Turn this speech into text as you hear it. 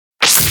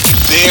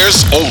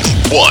There's only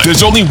one.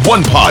 There's only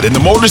one pod in the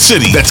Motor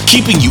City that's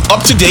keeping you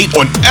up to date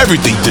on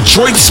everything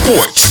Detroit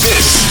sports.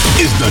 This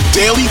is The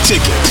Daily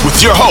Ticket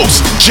with your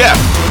host, Jeff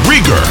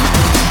Rieger.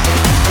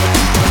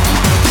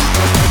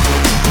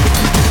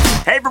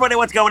 Hey everybody,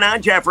 what's going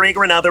on? Jeff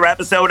Rieger, another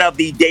episode of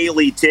The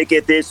Daily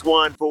Ticket. This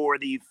one for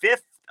the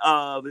 5th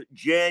of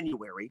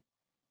January.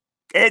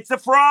 It's a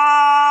Friday.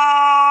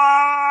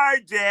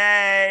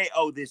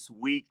 Oh, this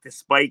week,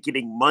 despite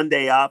getting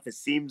Monday off, it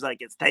seems like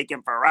it's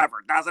taken forever,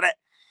 doesn't it?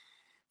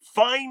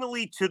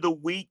 Finally to the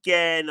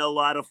weekend, a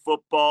lot of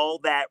football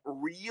that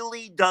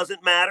really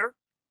doesn't matter,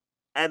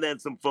 and then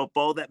some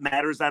football that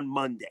matters on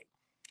Monday.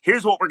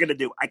 Here's what we're going to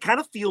do. I kind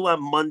of feel on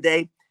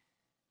Monday,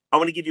 I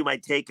want to give you my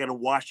take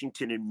on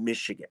Washington and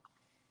Michigan.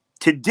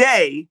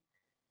 Today,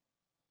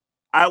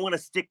 I want to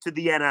stick to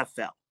the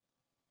NFL,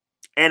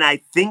 and I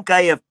think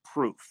I have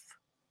proof.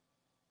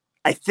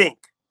 I think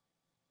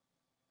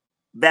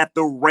that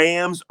the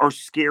Rams are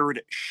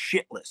scared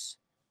shitless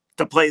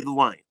to play the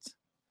Lions.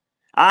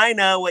 I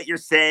know what you're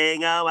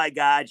saying. Oh, my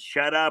God,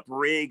 shut up,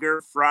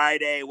 Rieger.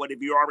 Friday. What,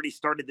 have you already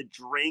started to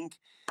drink?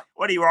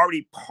 What, are you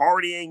already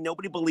partying?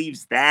 Nobody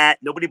believes that.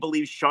 Nobody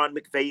believes Sean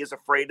McVay is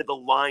afraid of the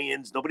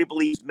Lions. Nobody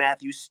believes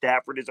Matthew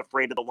Stafford is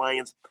afraid of the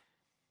Lions.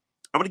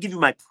 I'm going to give you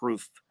my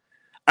proof.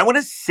 I want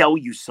to sell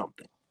you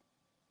something.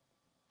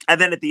 And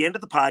then at the end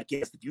of the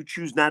podcast, if you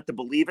choose not to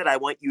believe it, I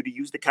want you to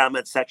use the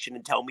comment section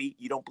and tell me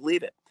you don't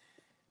believe it.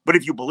 But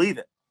if you believe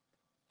it,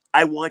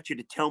 I want you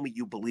to tell me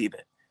you believe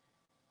it.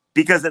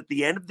 Because at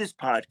the end of this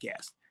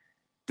podcast,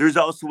 there's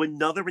also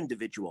another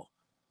individual,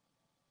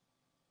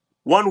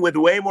 one with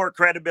way more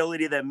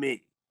credibility than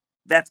me,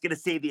 that's going to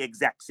say the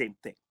exact same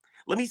thing.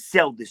 Let me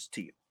sell this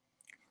to you.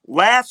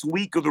 Last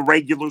week of the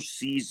regular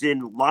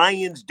season,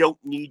 Lions don't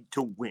need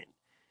to win.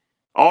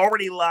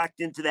 Already locked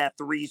into that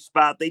 3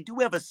 spot. They do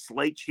have a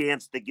slight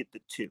chance to get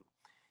the 2.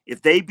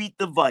 If they beat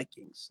the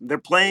Vikings, they're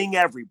playing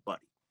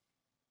everybody,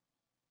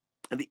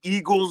 and the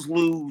Eagles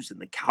lose and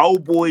the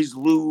Cowboys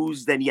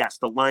lose, then yes,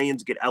 the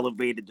Lions get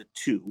elevated to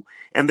 2,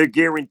 and they're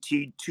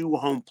guaranteed 2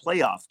 home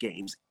playoff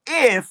games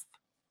if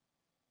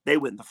they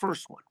win the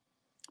first one.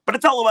 But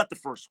it's all about the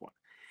first one.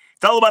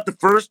 It's all about the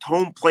first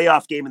home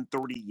playoff game in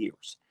 30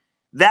 years.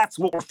 That's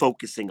what we're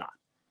focusing on.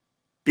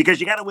 Because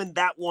you got to win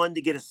that one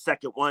to get a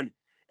second one.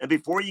 And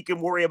before you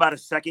can worry about a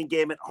second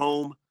game at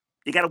home,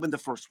 you got to win the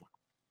first one.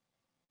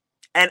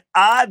 And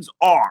odds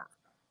are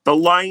the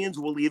Lions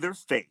will either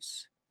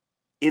face,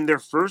 in their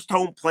first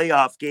home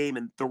playoff game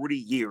in 30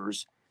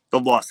 years, the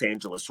Los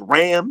Angeles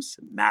Rams,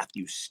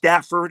 Matthew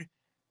Stafford,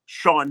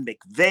 Sean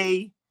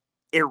McVay,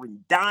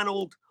 Aaron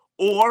Donald,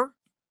 or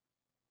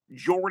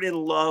Jordan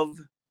Love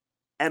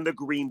and the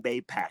Green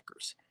Bay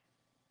Packers.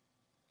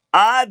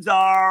 Odds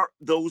are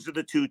those are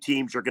the 2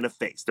 teams you're going to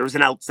face. There's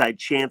an outside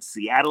chance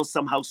Seattle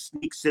somehow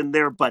sneaks in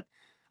there, but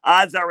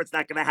odds are it's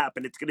not going to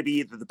happen. It's going to be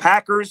either the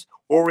Packers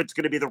or it's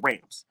going to be the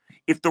Rams.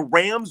 If the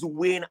Rams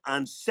win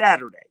on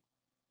Saturday,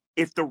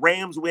 if the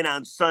Rams win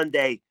on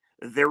Sunday,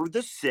 they're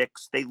the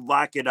 6th. They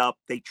lock it up.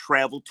 They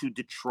travel to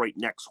Detroit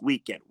next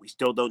weekend. We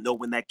still don't know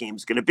when that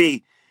game's going to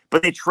be,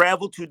 but they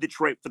travel to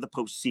Detroit for the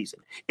postseason.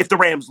 If the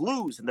Rams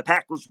lose and the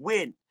Packers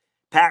win,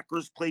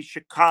 Packers play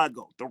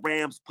Chicago. The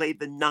Rams play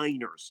the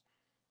Niners.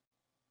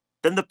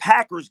 Then the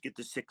Packers get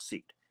the 6th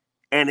seed.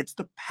 And it's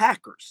the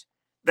Packers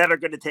that are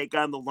going to take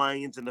on the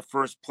Lions in the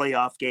first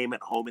playoff game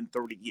at home in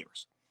 30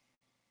 years.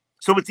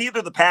 So it's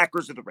either the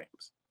Packers or the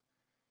Rams.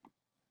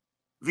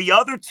 The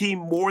other team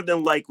more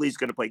than likely is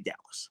going to play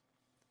Dallas.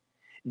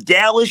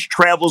 Dallas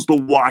travels to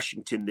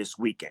Washington this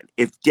weekend.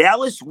 If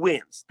Dallas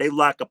wins, they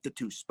lock up the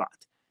 2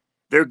 spot.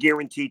 They're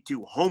guaranteed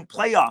 2 home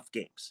playoff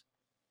games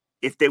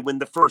if they win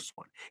the first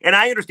one. And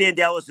I understand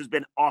Dallas has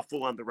been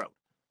awful on the road.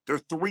 They're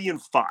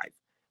 3-5,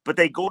 but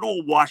they go to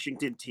a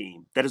Washington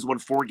team that has won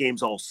 4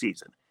 games all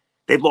season.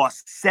 They've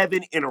lost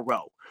 7 in a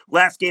row.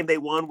 Last game they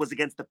won was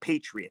against the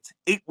Patriots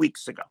 8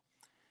 weeks ago.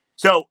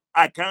 So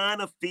I kind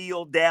of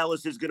feel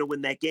Dallas is going to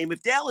win that game.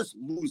 If Dallas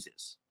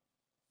loses,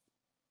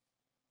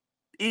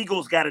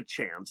 Eagles got a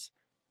chance.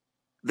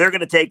 They're going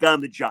to take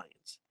on the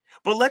Giants.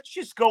 But let's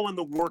just go on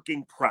the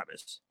working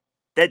premise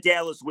that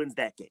Dallas wins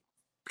that game,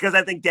 because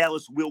I think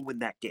Dallas will win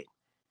that game.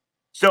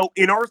 So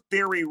in our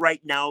theory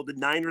right now, the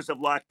Niners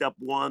have locked up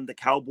 1, the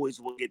Cowboys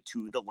will get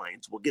 2, the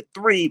Lions will get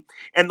 3,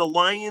 and the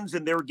Lions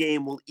in their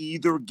game will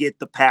either get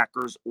the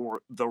Packers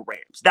or the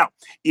Rams. Now,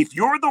 if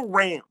you're the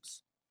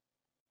Rams,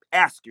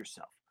 ask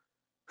yourself,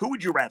 who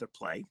would you rather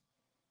play?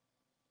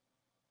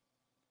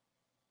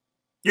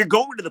 You're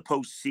going to the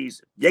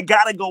postseason. You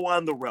got to go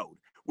on the road.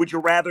 Would you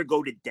rather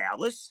go to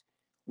Dallas,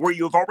 where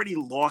you've already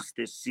lost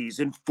this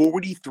season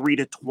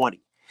 43-20?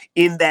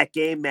 In that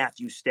game,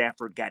 Matthew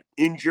Stafford got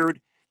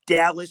injured.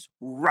 Dallas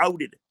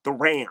routed the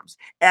Rams.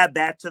 Add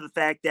that to the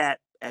fact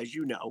that, as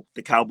you know,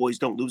 the Cowboys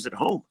don't lose at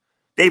home.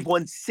 They've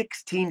won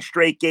 16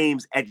 straight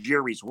games at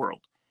Jerry's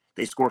World.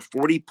 They score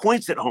 40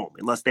 points at home,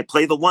 unless they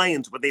play the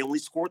Lions, where they only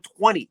score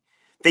 20.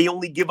 They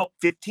only give up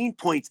 15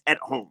 points at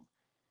home.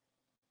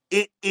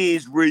 It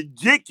is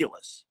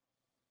ridiculous.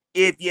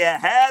 If you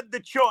had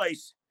the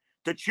choice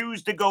to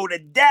choose to go to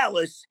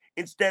Dallas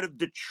instead of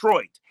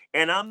Detroit.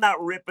 And I'm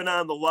not ripping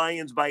on the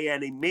Lions by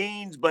any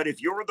means, but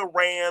if you're the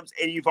Rams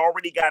and you've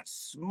already got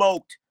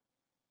smoked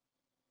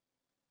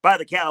by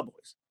the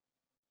Cowboys,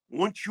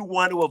 wouldn't you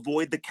want to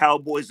avoid the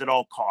Cowboys at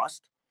all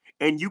costs?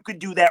 And you could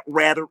do that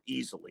rather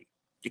easily.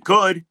 You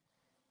could.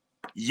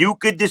 You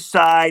could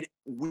decide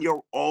we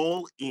are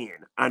all in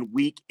on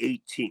week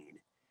 18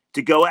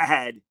 to go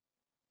ahead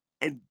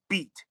and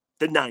beat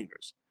the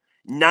Niners.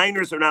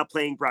 Niners are not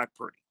playing Brock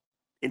Purdy.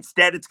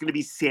 Instead, it's going to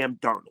be Sam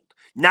Darnold.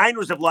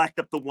 Niners have locked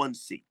up the 1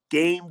 seed.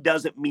 Game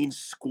doesn't mean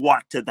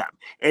squat to them.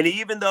 And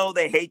even though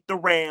they hate the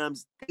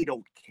Rams, they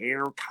don't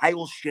care.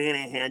 Kyle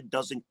Shanahan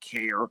doesn't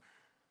care.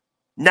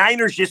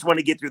 Niners just want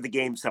to get through the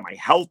game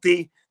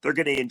semi-healthy. They're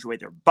going to enjoy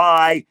their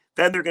bye.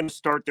 Then they're going to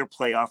start their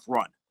playoff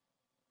run.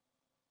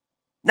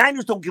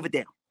 Niners don't give a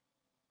damn.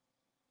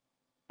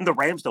 And the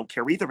Rams don't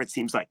care either, it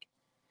seems like.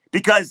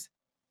 Because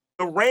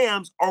the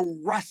Rams are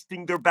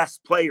resting their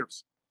best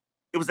players.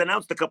 It was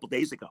announced a couple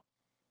days ago.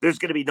 There's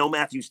going to be no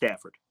Matthew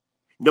Stafford,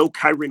 no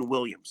Kyren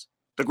Williams,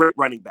 the great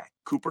running back.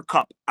 Cooper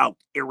Kupp out,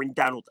 Aaron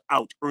Donald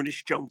out,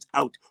 Ernest Jones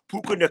out.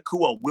 Puka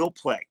Nacua will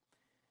play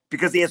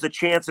because he has a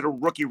chance at a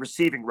rookie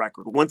receiving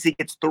record. Once he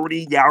gets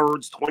 30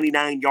 yards,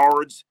 29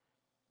 yards,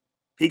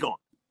 he's gone.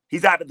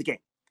 He's out of the game.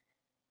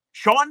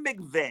 Sean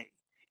McVay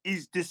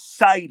is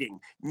deciding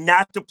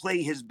not to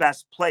play his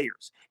best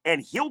players,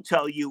 and he'll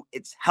tell you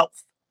it's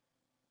health.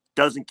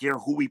 Doesn't care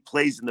who he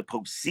plays in the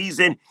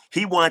postseason.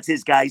 He wants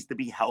his guys to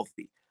be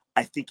healthy.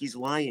 I think he's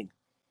lying.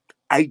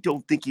 I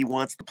don't think he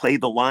wants to play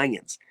the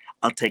Lions.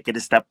 I'll take it a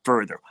step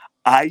further.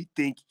 I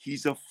think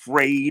he's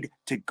afraid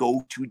to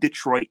go to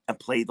Detroit and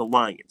play the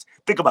Lions.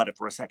 Think about it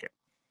for a second.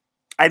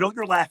 I know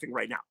you're laughing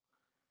right now.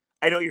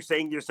 I know you're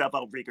saying to yourself,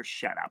 "Oh, Rieger,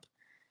 shut up."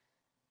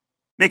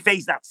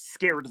 McVay's not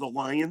scared of the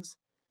Lions.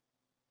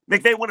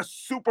 McVay won a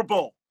Super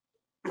Bowl.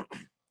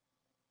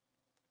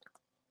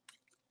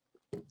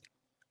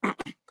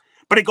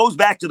 But it goes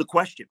back to the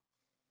question.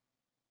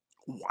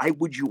 Why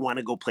would you want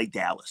to go play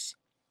Dallas?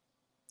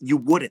 You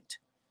wouldn't.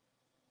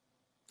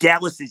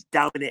 Dallas is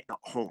dominant at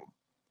home.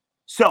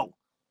 So,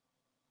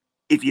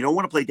 if you don't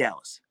want to play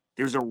Dallas,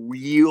 there's a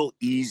real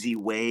easy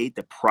way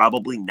to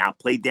probably not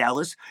play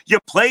Dallas. You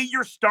play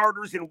your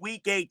starters in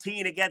week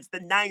 18 against the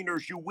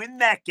Niners. You win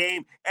that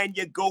game, and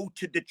you go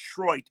to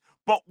Detroit.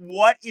 But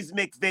what is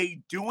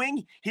McVay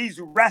doing? He's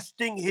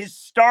resting his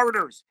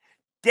starters.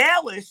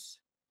 Dallas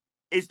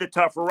is the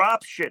tougher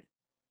option.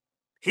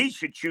 He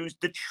should choose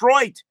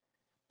Detroit,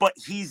 but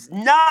he's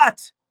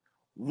not.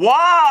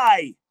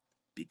 Why?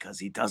 Because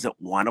he doesn't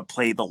want to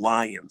play the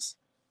Lions.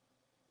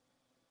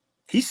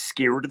 He's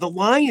scared of the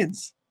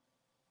Lions.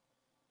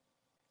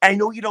 I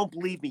know you don't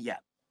believe me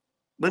yet.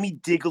 Let me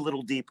dig a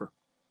little deeper.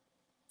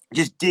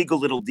 Just dig a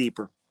little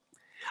deeper.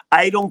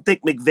 I don't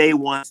think McVay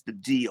wants to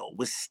deal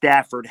with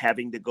Stafford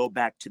having to go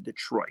back to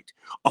Detroit.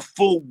 A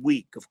full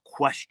week of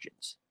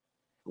questions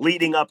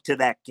leading up to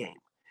that game.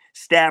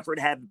 Stafford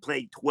hadn't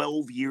played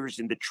 12 years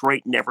in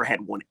Detroit, never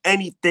had won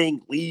anything,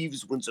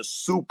 leaves, wins a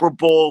Super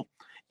Bowl.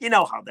 You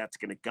know how that's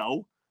going to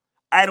go.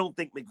 I don't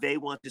think McVay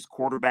wants his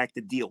quarterback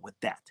to deal with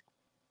that.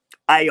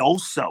 I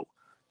also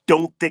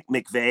don't think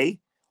McVay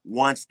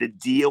wants to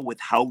deal with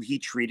how he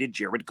treated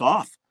Jared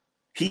Goff.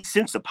 He's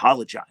since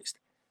apologized,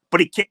 but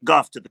he kicked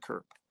Goff to the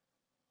curb.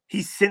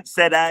 He since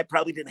said, I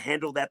probably didn't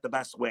handle that the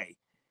best way.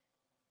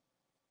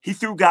 He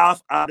threw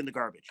Goff out in the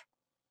garbage.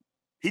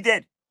 He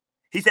did.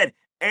 He said,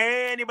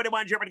 anybody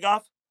want Jared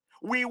Goff?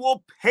 We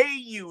will pay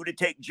you to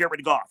take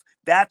Jared Goff.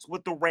 That's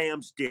what the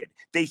Rams did.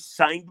 They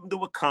signed him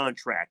to a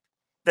contract.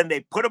 Then they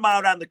put him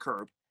out on the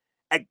curb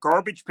at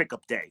garbage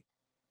pickup day.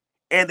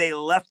 And they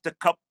left a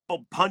couple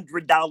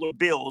 $100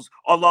 bills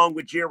along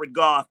with Jared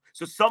Goff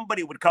so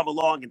somebody would come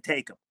along and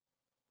take him.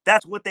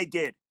 That's what they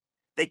did.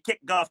 They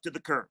kicked Goff to the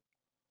curb.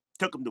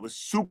 Took him to a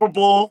Super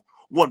Bowl,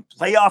 won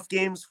playoff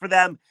games for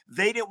them.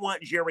 They didn't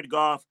want Jared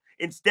Goff.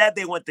 Instead,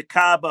 they went to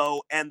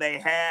Cabo and they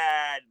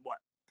had,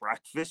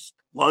 breakfast,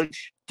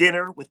 lunch,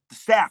 dinner with the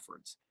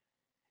Staffords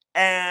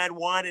and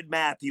wanted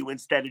Matthew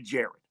instead of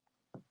Jared.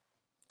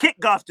 Kick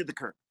Goff to the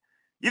curb.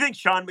 You think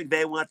Sean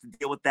McVay wants to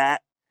deal with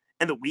that?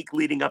 And the week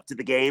leading up to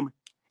the game,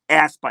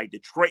 asked by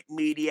Detroit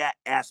media,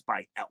 asked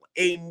by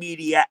LA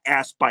media,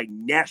 asked by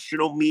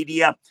national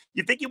media.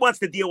 You think he wants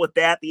to deal with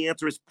that? The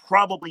answer is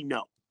probably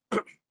no.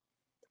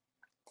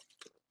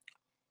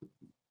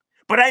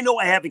 But I know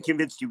I haven't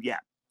convinced you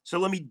yet. So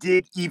let me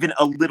dig even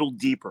a little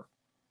deeper.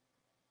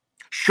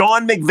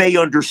 Sean McVay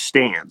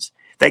understands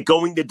that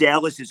going to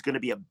Dallas is going to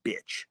be a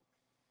bitch.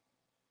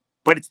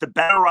 But it's the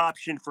better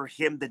option for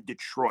him than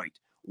Detroit.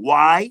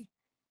 Why?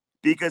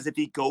 Because if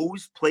he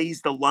goes,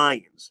 plays the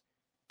Lions,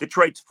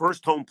 Detroit's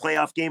first home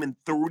playoff game in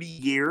 30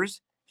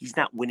 years, he's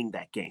not winning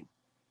that game.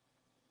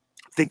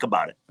 Think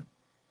about it.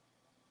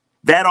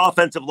 That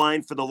offensive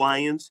line for the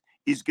Lions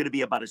is going to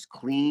be about as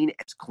clean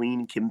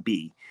can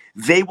be.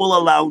 They will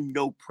allow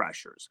no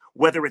pressures,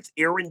 whether it's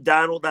Aaron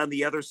Donald on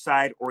the other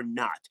side or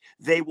not.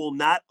 They will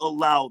not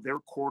allow their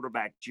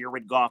quarterback,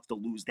 Jared Goff, to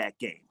lose that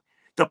game.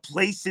 The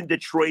place in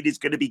Detroit is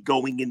going to be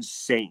going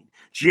insane.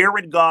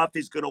 Jared Goff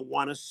is going to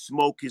want to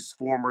smoke his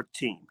former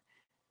team.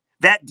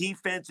 That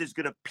defense is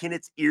going to pin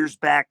its ears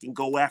back and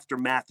go after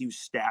Matthew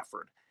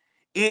Stafford.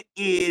 It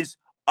is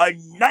a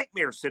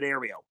nightmare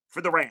scenario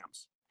for the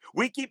Rams.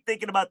 We keep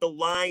thinking about the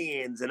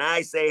Lions, and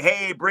I say,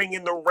 hey, bring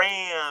in the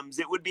Rams.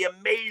 It would be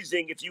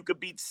amazing if you could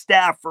beat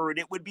Stafford.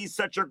 It would be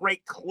such a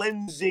great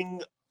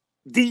cleansing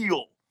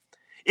deal.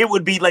 It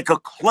would be like a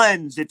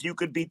cleanse if you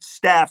could beat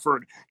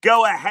Stafford.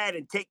 Go ahead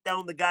and take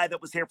down the guy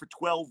that was here for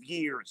 12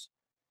 years.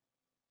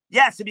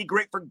 Yes, it'd be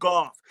great for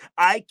Goff.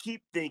 We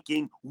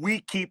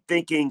keep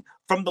thinking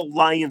from the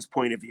Lions'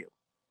 point of view.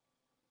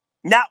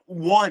 Not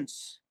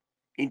once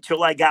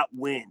until I got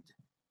wind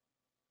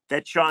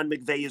that Sean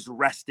McVay is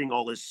resting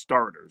all his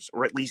starters,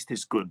 or at least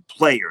his good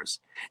players.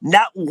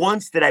 Not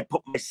once did I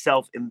put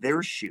myself in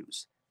their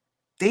shoes.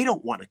 They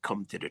don't want to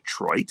come to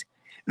Detroit.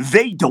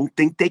 They don't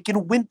think they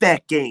can win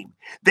that game.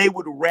 They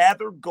would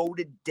rather go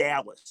to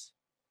Dallas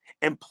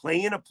and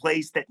play in a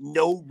place that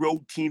no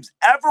road teams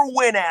ever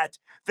win at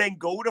than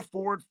go to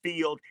Ford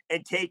Field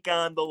and take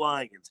on the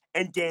Lions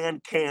and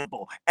Dan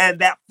Campbell and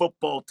that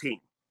football team.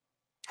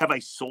 Have I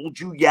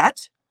sold you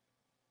yet?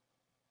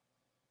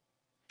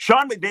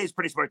 Sean McVay is a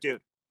pretty smart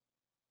dude.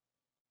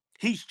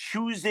 He's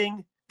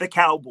choosing the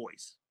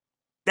Cowboys.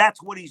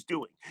 That's what he's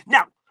doing.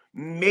 Now,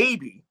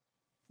 maybe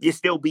you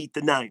still beat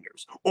the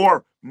Niners,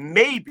 or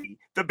maybe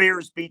the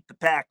Bears beat the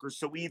Packers,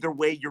 so either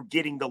way, you're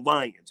getting the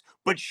Lions.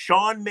 But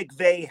Sean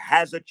McVay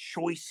has a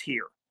choice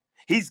here.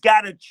 He's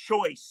got a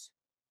choice.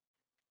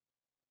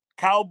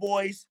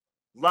 Cowboys,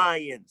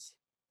 Lions.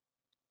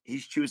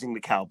 He's choosing the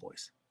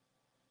Cowboys,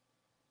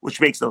 which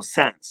makes no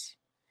sense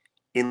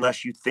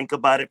unless you think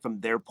about it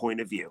from their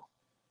point of view.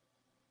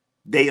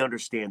 They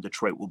understand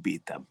Detroit will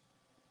beat them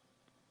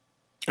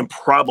and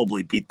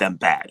probably beat them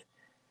bad.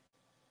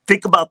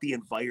 Think about the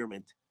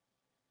environment.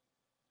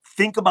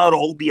 Think about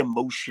all the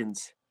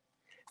emotions.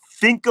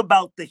 Think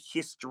about the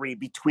history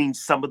between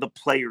some of the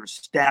players,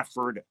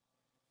 Stafford,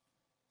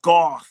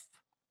 Goff,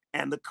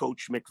 and the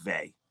coach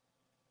McVay.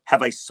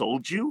 Have I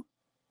sold you?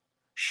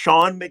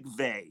 Sean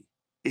McVay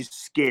is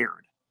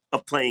scared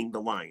of playing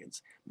the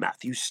Lions.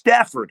 Matthew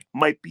Stafford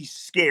might be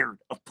scared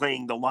of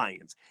playing the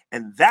Lions.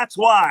 And that's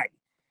why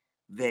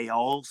they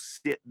all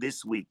sit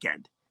this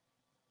weekend.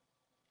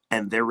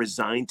 And they're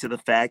resigned to the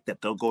fact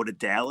that they'll go to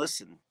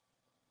Dallas, and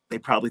they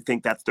probably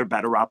think that's their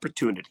better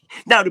opportunity.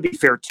 Now, to be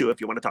fair, too, if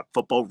you want to talk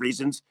football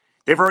reasons,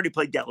 they've already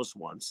played Dallas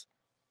once.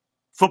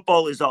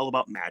 Football is all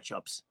about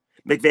matchups.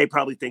 McVay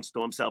probably thinks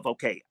to himself,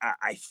 okay,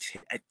 I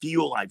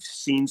feel I've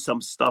seen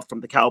some stuff from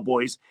the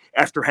Cowboys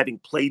after having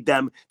played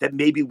them that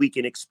maybe we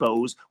can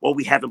expose while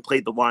we haven't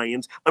played the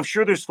Lions. I'm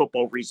sure there's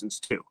football reasons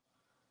too.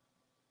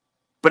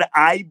 But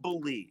I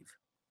believe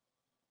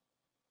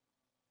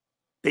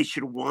they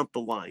should want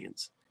the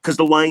Lions because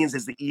the Lions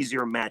is the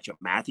easier matchup.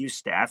 Matthew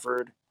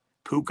Stafford,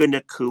 Puka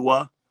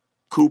Nacua,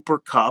 Cooper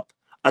Kupp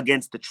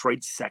against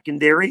Detroit's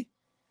secondary.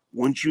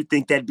 Wouldn't you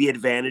think that'd be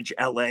advantage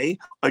LA?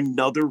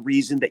 Another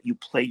reason that you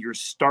play your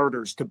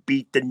starters to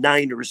beat the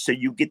Niners so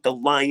you get the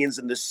Lions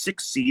in the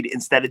 6th seed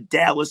instead of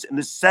Dallas in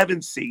the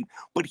 7th seed.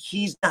 But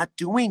he's not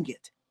doing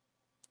it.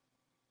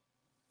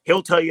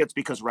 He'll tell you it's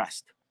because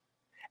rest.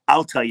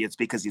 I'll tell you it's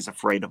because he's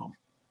afraid of them.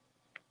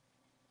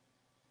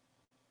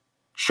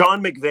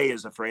 Sean McVay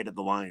is afraid of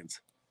the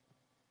Lions.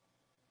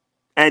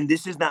 And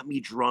this is not me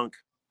drunk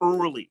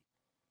early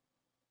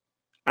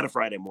on a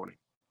Friday morning.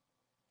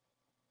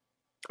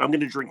 I'm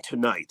going to drink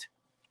tonight.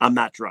 I'm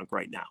not drunk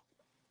right now.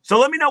 So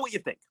let me know what you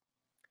think.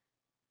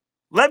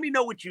 Let me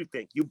know what you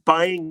think. You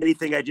buying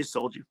anything I just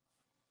sold you?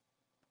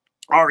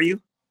 Are you?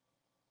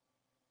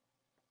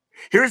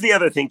 Here's the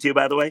other thing too,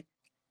 by the way.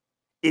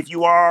 If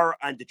you are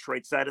on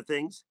Detroit side of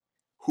things,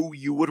 who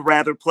you would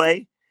rather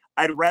play,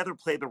 I'd rather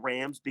play the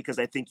Rams because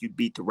I think you'd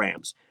beat the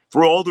Rams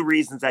for all the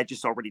reasons I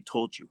just already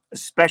told you,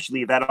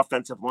 especially that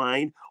offensive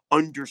line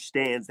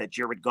understands that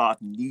Jared Goff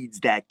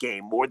needs that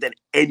game more than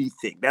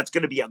anything. That's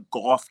going to be a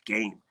Goff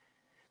game.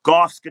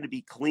 Goff's going to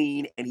be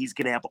clean, and he's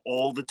going to have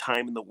all the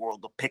time in the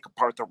world to pick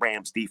apart the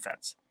Rams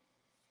defense.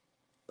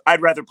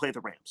 I'd rather play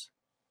the Rams.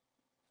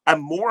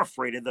 I'm more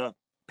afraid of the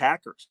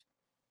Packers.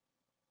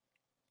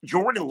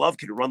 Jordan Love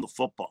can run the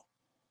football.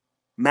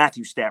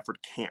 Matthew Stafford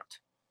can't.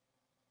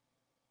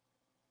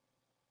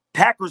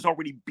 Packers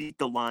already beat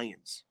the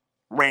Lions.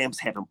 Rams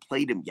haven't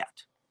played them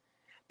yet.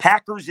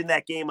 Packers in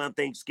that game on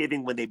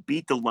Thanksgiving when they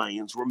beat the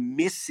Lions were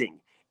missing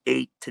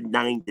 8 to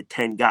 9 to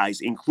 10 guys,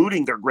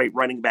 including their great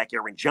running back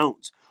Aaron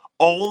Jones.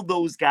 All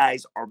those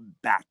guys are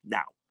back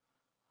now.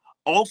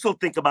 Also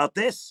think about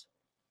this.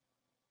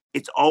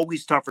 It's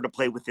always tougher to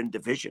play within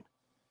division.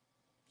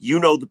 You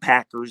know the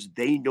Packers.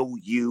 They know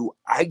you.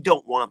 I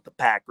don't want the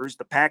Packers.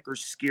 The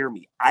Packers scare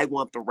me. I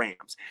want the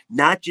Rams.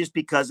 Not just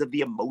because of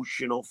the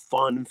emotional,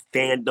 fun,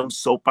 fandom,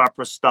 soap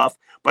opera stuff,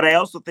 but I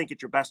also think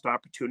it's your best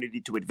opportunity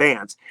to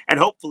advance and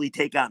hopefully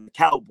take on the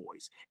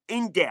Cowboys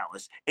in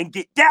Dallas and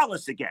get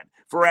Dallas again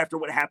for after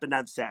what happened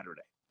on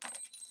Saturday.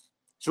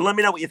 So let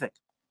me know what you think.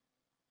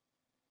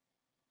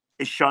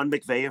 Is Sean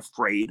McVay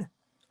afraid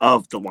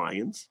of the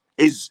Lions?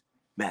 Is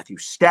Matthew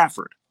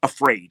Stafford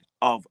afraid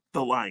of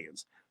the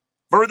Lions?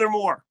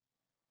 Furthermore,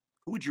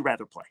 who would you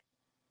rather play?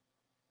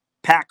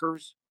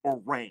 Packers or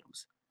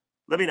Rams?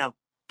 Let me know.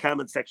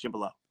 Comment section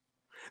below.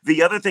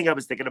 The other thing I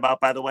was thinking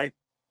about, by the way,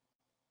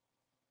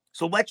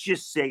 so let's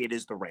just say it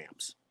is the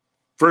Rams.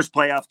 First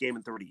playoff game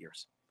in 30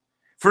 years.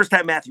 First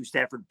time Matthew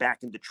Stafford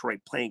back in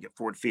Detroit playing at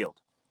Ford Field.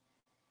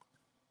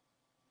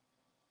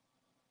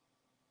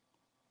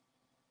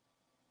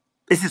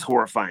 This is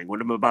horrifying, what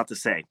I'm about to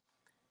say.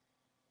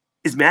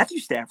 Is Matthew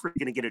Stafford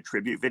going to get a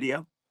tribute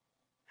video?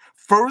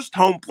 First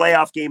home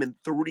playoff game in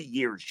 30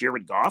 years.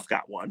 Jared Goff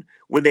got one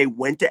when they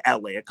went to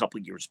LA a couple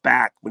of years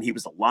back when he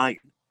was a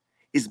Lion.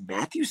 Is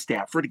Matthew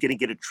Stafford going to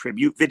get a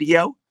tribute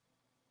video?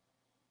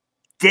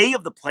 Day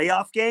of the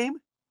playoff game,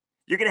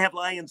 you're going to have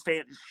Lions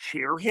fans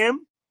cheer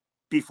him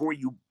before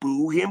you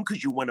boo him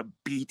because you want to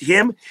beat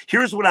him.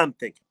 Here's what I'm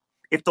thinking.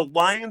 If the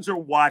Lions are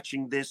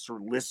watching this or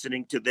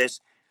listening to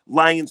this,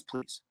 Lions,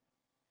 please.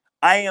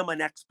 I am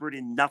an expert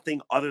in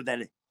nothing other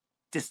than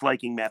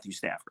disliking Matthew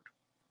Stafford.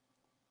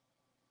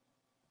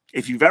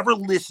 If you've ever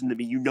listened to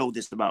me, you know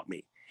this about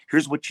me.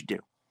 Here's what you do.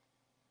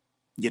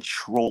 You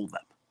troll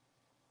them.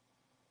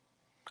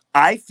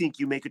 I think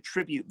you make a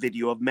tribute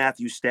video of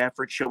Matthew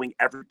Stafford showing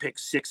every pick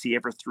six he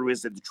ever threw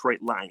as a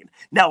Detroit Lion.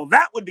 Now,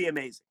 that would be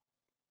amazing.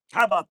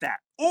 How about that?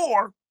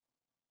 Or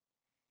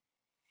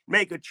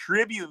make a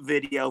tribute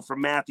video for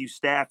Matthew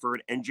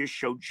Stafford and just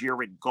show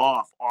Jared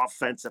Goff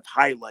offensive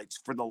highlights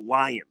for the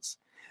Lions.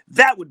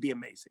 That would be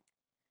amazing.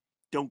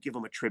 Don't give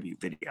him a tribute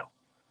video.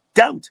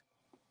 Don't.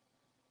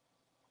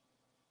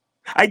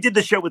 I did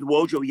the show with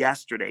Wojo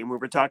yesterday, and we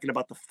were talking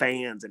about the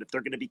fans and if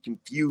they're going to be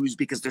confused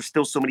because there's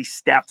still so many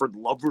Stafford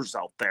lovers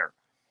out there.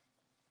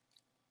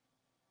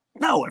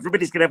 No,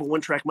 everybody's going to have a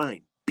one-track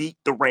mind. Beat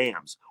the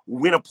Rams.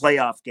 Win a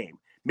playoff game.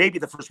 Maybe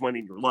the first one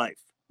in your life.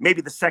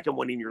 Maybe the second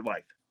one in your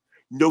life.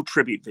 No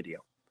tribute video.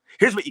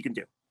 Here's what you can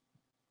do.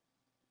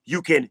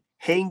 You can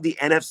hang the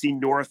NFC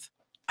North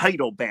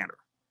title banner.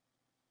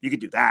 You can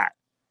do that.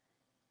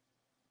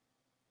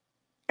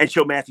 And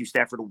show Matthew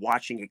Stafford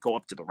watching it go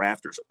up to the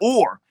rafters.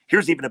 Or,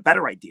 here's even a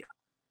better idea.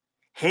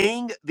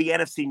 Hang the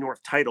NFC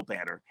North title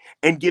banner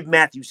and give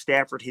Matthew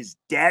Stafford his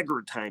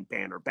dagger time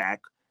banner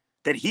back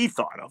that he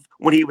thought of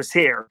when he was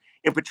here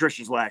in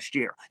Patricia's last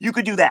year. You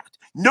could do that.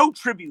 No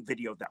tribute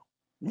video, though.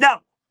 No.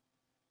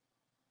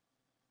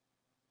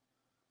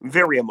 I'm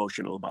very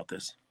emotional about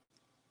this.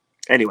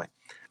 Anyway,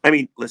 I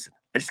mean, listen,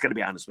 I just got to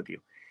be honest with you.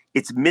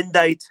 It's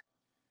midnight,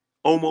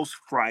 almost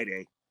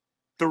Friday,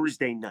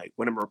 Thursday night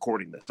when I'm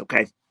recording this,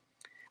 okay?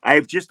 I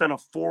have just done a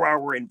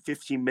 4-hour and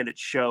 15-minute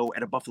show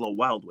at a Buffalo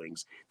Wild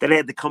Wings that I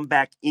had to come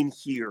back in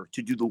here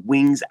to do the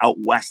Wings out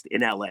west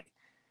in LA.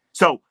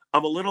 So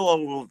I'm a little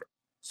all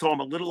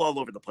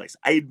over the place.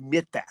 I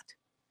admit that.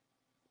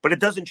 But it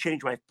doesn't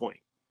change my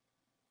point.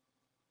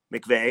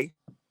 McVay,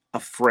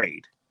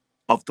 afraid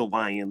of the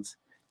Lions,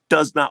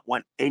 does not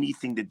want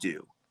anything to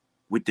do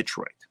with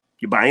Detroit.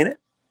 You buying it?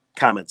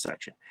 Comment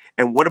section.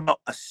 And what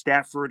about a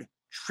Stafford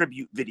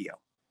tribute video?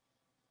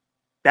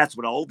 That's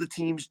what all the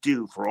teams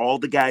do for all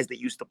the guys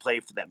that used to play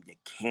for them. You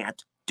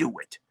can't do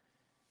it.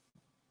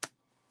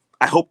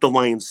 I hope the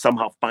Lions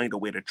somehow find a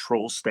way to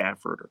troll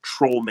Stafford or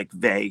troll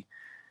McVay.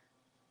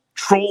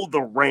 Troll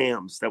the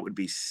Rams. That would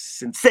be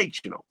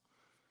sensational.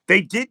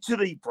 They did to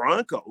the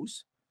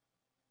Broncos.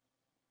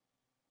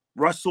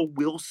 Russell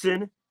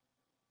Wilson,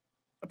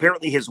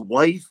 apparently his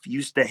wife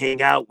used to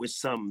hang out with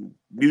some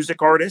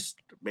music artist.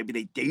 Maybe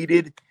they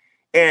dated.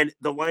 And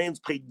the Lions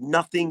played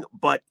nothing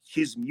but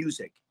his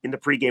music in the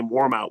pregame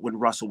warm-out when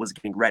Russell was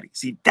getting ready.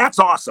 See, that's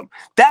awesome.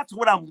 That's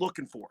what I'm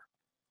looking for.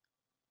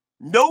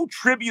 No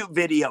tribute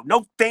video.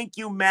 No thank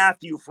you,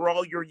 Matthew, for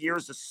all your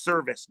years of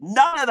service.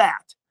 None of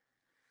that.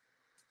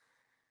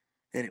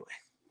 Anyway,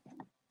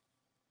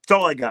 that's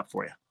all I got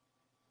for you.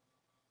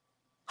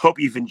 Hope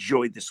you've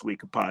enjoyed this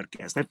week of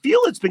podcast. I feel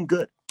it's been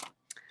good.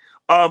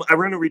 I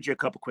want to read you a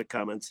couple quick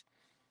comments.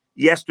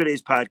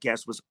 Yesterday's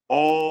podcast was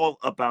all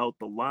about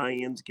the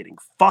Lions getting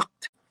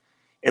fucked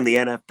and the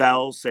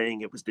NFL saying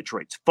it was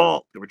Detroit's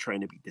fault. They were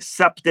trying to be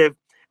deceptive.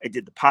 I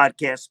did the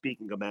podcast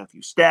speaking of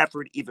Matthew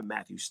Stafford. Even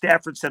Matthew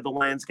Stafford said the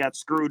Lions got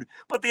screwed,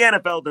 but the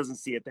NFL doesn't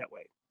see it that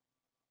way.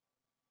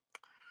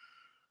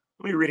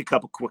 Let me read a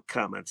couple quick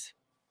comments.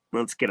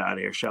 Let's get out of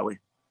here, shall we?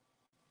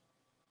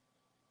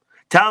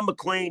 Tom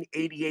McLean,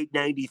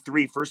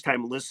 8893,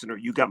 first-time listener.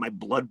 You got my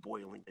blood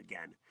boiling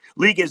again.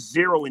 League has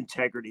zero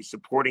integrity,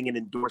 supporting and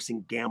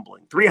endorsing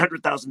gambling.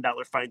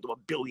 $300,000 fine to a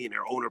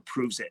billionaire owner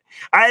proves it.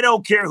 I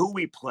don't care who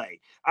we play.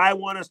 I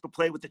want us to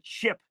play with a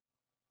chip,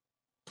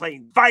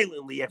 playing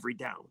violently every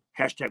down.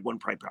 Hashtag one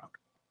pride proud.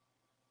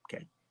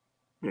 Okay,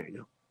 there you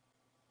go.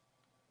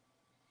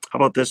 How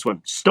about this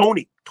one?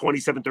 Stoney,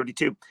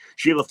 2732.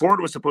 Sheila Ford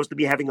was supposed to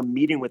be having a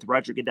meeting with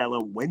Roger Goodell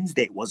on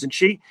Wednesday, wasn't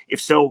she?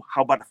 If so,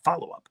 how about a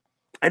follow-up?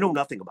 I know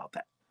nothing about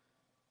that.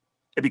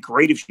 It'd be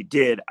great if she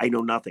did. I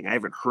know nothing. I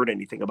haven't heard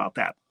anything about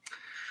that.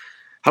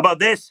 How about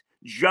this?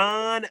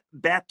 John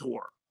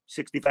Bator,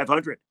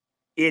 6500.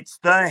 It's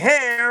the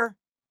hair.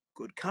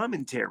 Good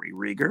commentary,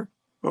 Rieger.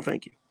 Well,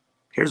 thank you.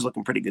 Hair's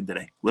looking pretty good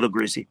today. A little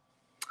greasy.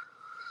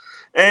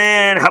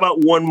 And how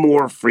about one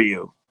more for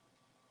you?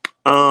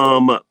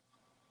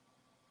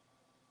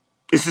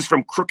 This is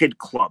from Crooked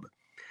Club.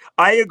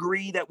 I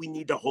agree that we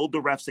need to hold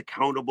the refs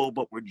accountable,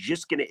 but we're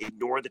just going to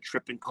ignore the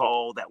tripping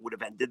call that would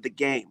have ended the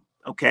game.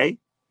 Okay?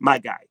 My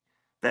guy.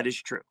 That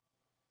is true.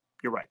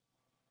 You're right.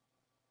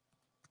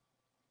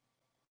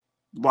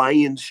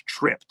 Lions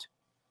tripped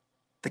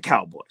the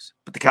Cowboys,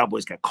 but the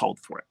Cowboys got called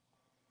for it,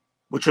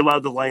 which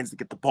allowed the Lions to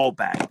get the ball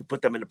back to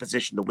put them in a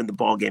position to win the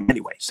ball game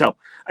anyway. So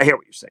I hear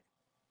what you're saying.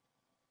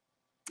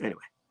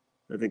 Anyway,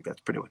 I think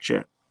that's pretty much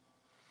it.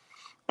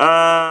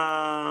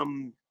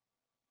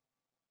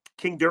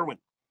 King Derwin.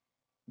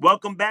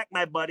 Welcome back,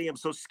 my buddy. I'm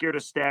so scared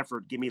of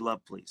Stafford. Give me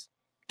love, please.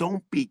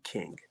 Don't be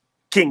King.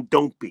 King,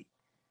 don't be.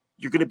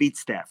 You're going to beat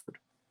Stafford.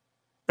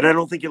 But I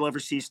don't think you'll ever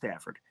see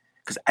Stafford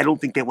because I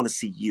don't think they want to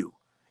see you.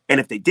 And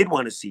if they did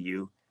want to see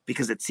you,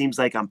 because it seems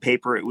like on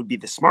paper it would be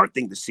the smart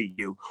thing to see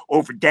you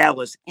over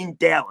Dallas, in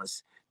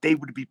Dallas, they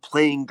would be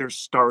playing their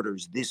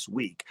starters this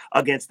week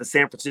against the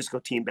San Francisco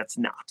team that's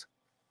not.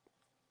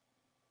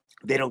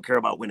 They don't care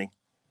about winning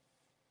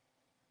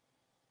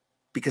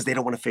because they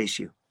don't want to face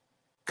you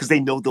because they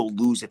know they'll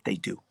lose if they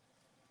do.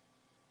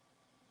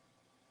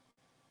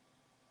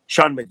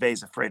 Sean McVay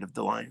is afraid of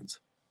the Lions.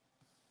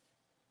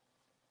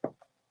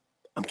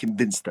 I'm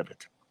convinced of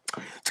it.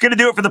 It's going to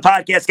do it for the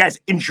podcast, guys.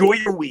 Enjoy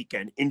your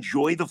weekend.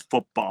 Enjoy the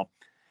football.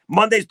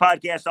 Monday's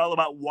podcast all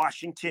about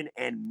Washington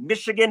and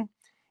Michigan.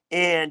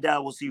 And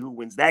we'll see who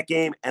wins that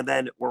game. And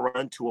then we're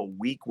on to a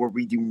week where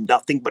we do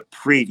nothing but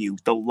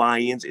preview the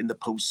Lions in the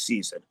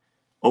postseason.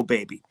 Oh,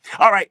 baby.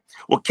 All right.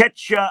 We'll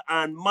catch you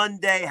on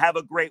Monday. Have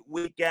a great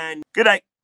weekend. Good night.